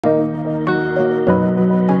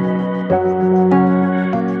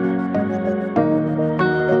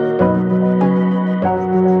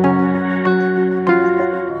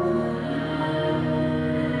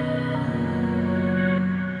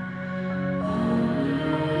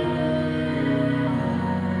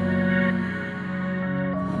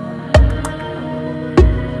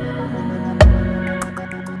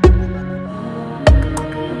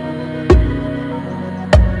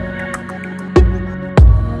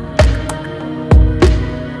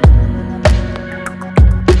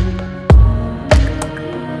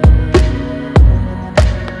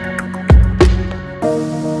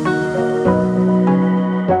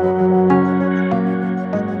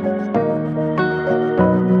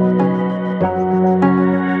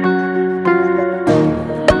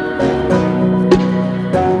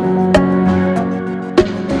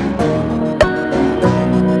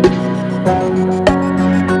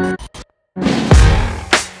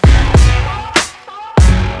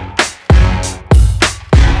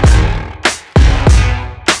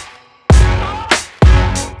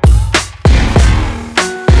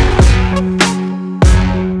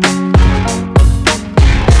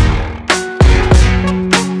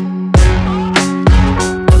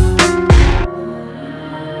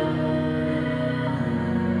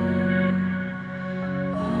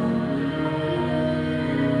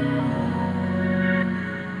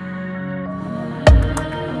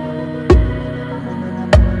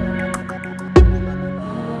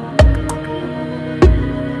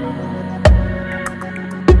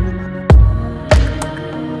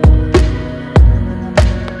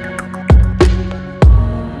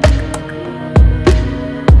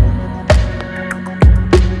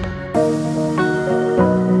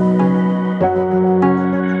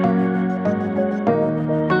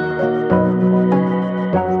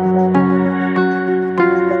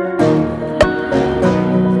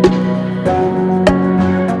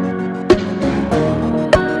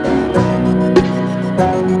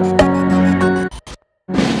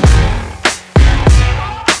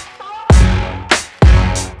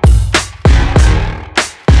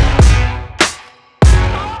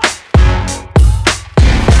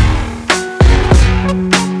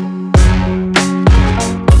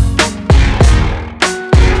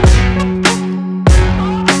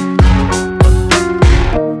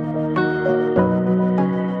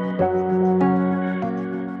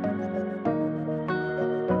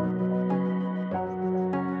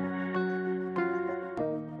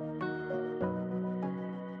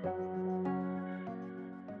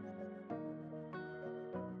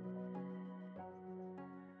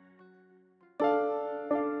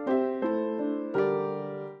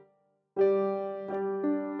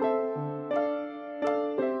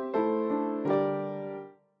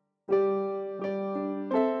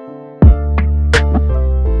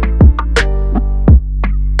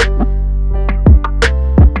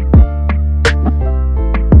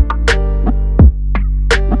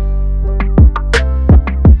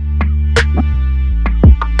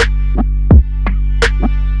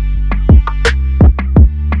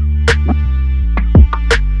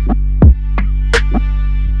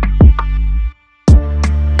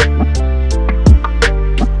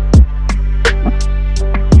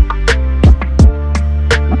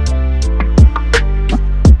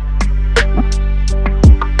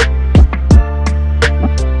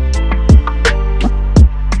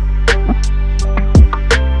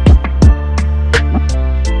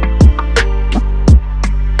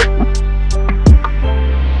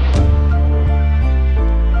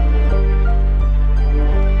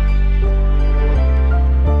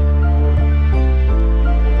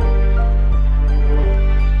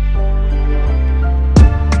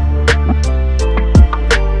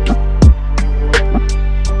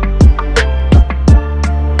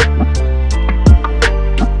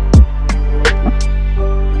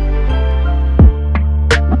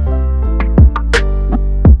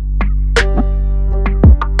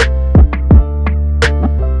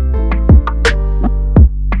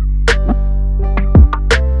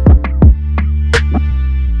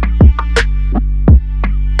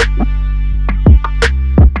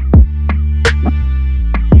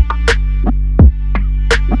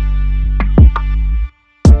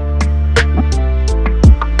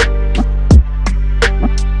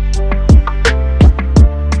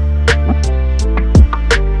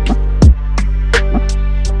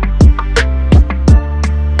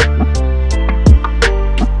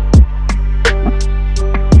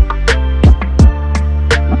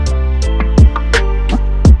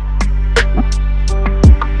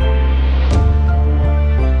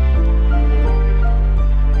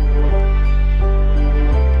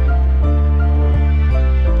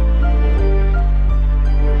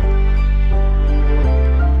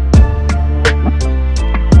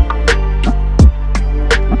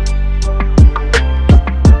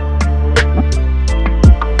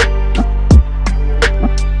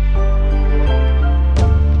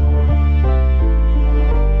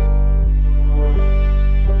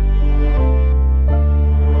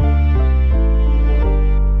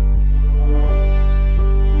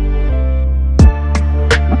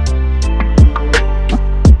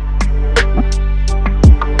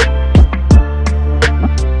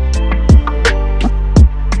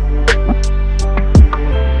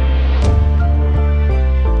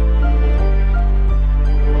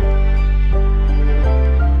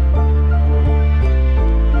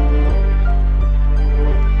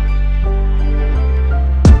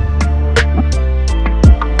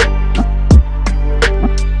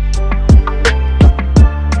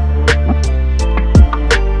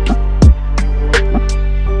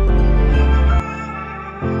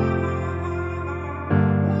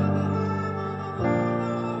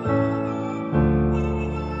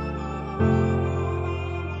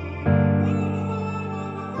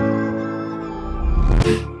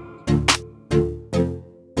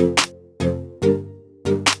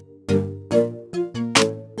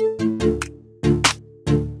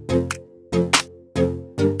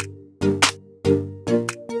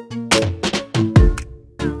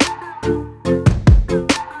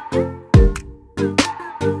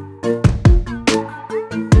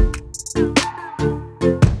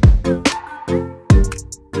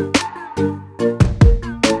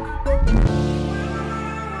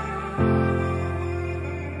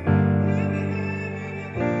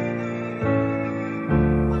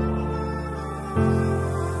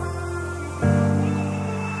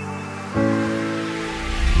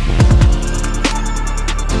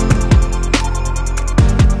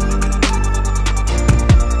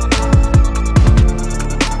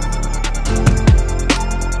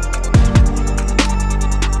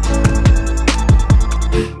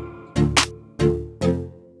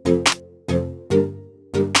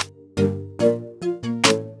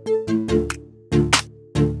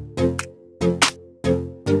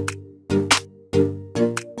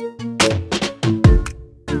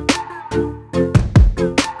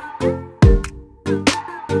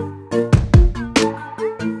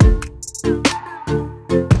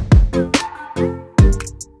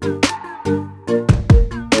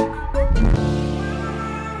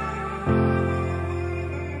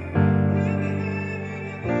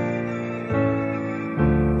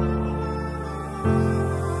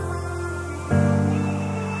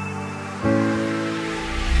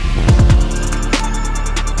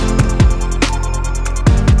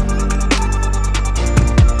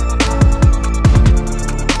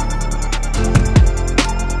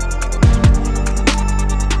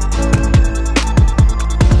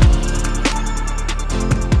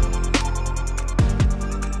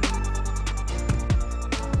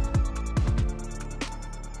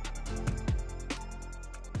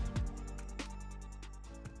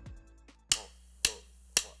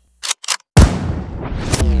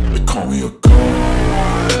call me a god.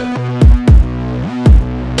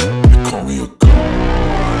 They call me a god.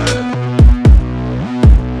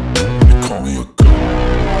 They call me a god.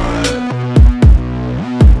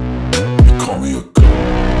 They call me a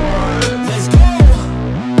god. Let's go.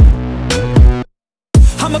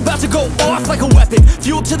 I'm about to go off like a weapon.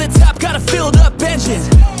 Fuel to the top, got a filled up engine.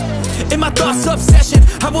 In my thoughts, obsession,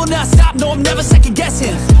 I will not stop, no, I'm never second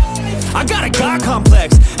guessing. I got a God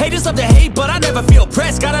complex. Haters love to hate, but I never feel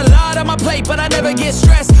pressed. Got a lot on my plate, but I never get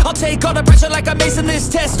stressed. I'll take all the pressure like I'm acing this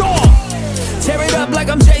test. Tear it up like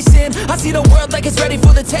I'm Jason. I see the world like it's ready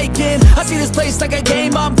for the taking. I see this place like a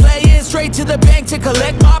game I'm playing. Straight to the bank to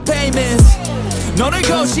collect my payments. No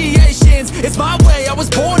negotiations, it's my way, I was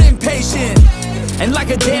born impatient. And like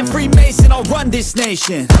a damn Freemason, I'll run this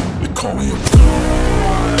nation. They call me a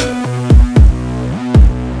god.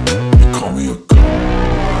 They call me a god.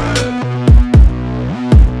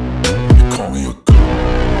 They call me a god.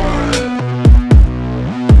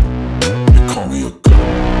 They call me a god.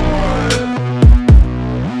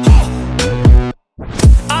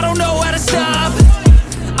 I don't know how to stop,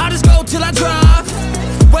 I just go till I drop.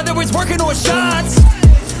 Whether it's working or shots,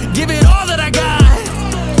 give it all that I got.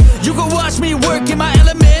 You can watch me work in my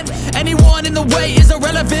element. Anyone in the way is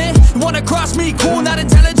irrelevant. You wanna cross me, cool, not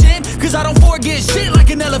intelligent, cause I don't forget shit like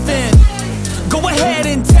an elephant. Go ahead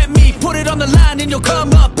and tempt me, put it on the line and you'll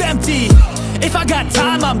come up empty. If I got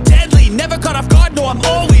time, I'm deadly. Never caught off guard, no, I'm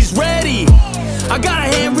always ready. I got a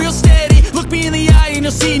hand real steady. Look me in the eye and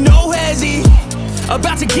you'll see no hezzy.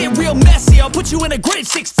 About to get real messy, I'll put you in a grave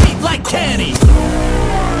 6 feet like Kenny.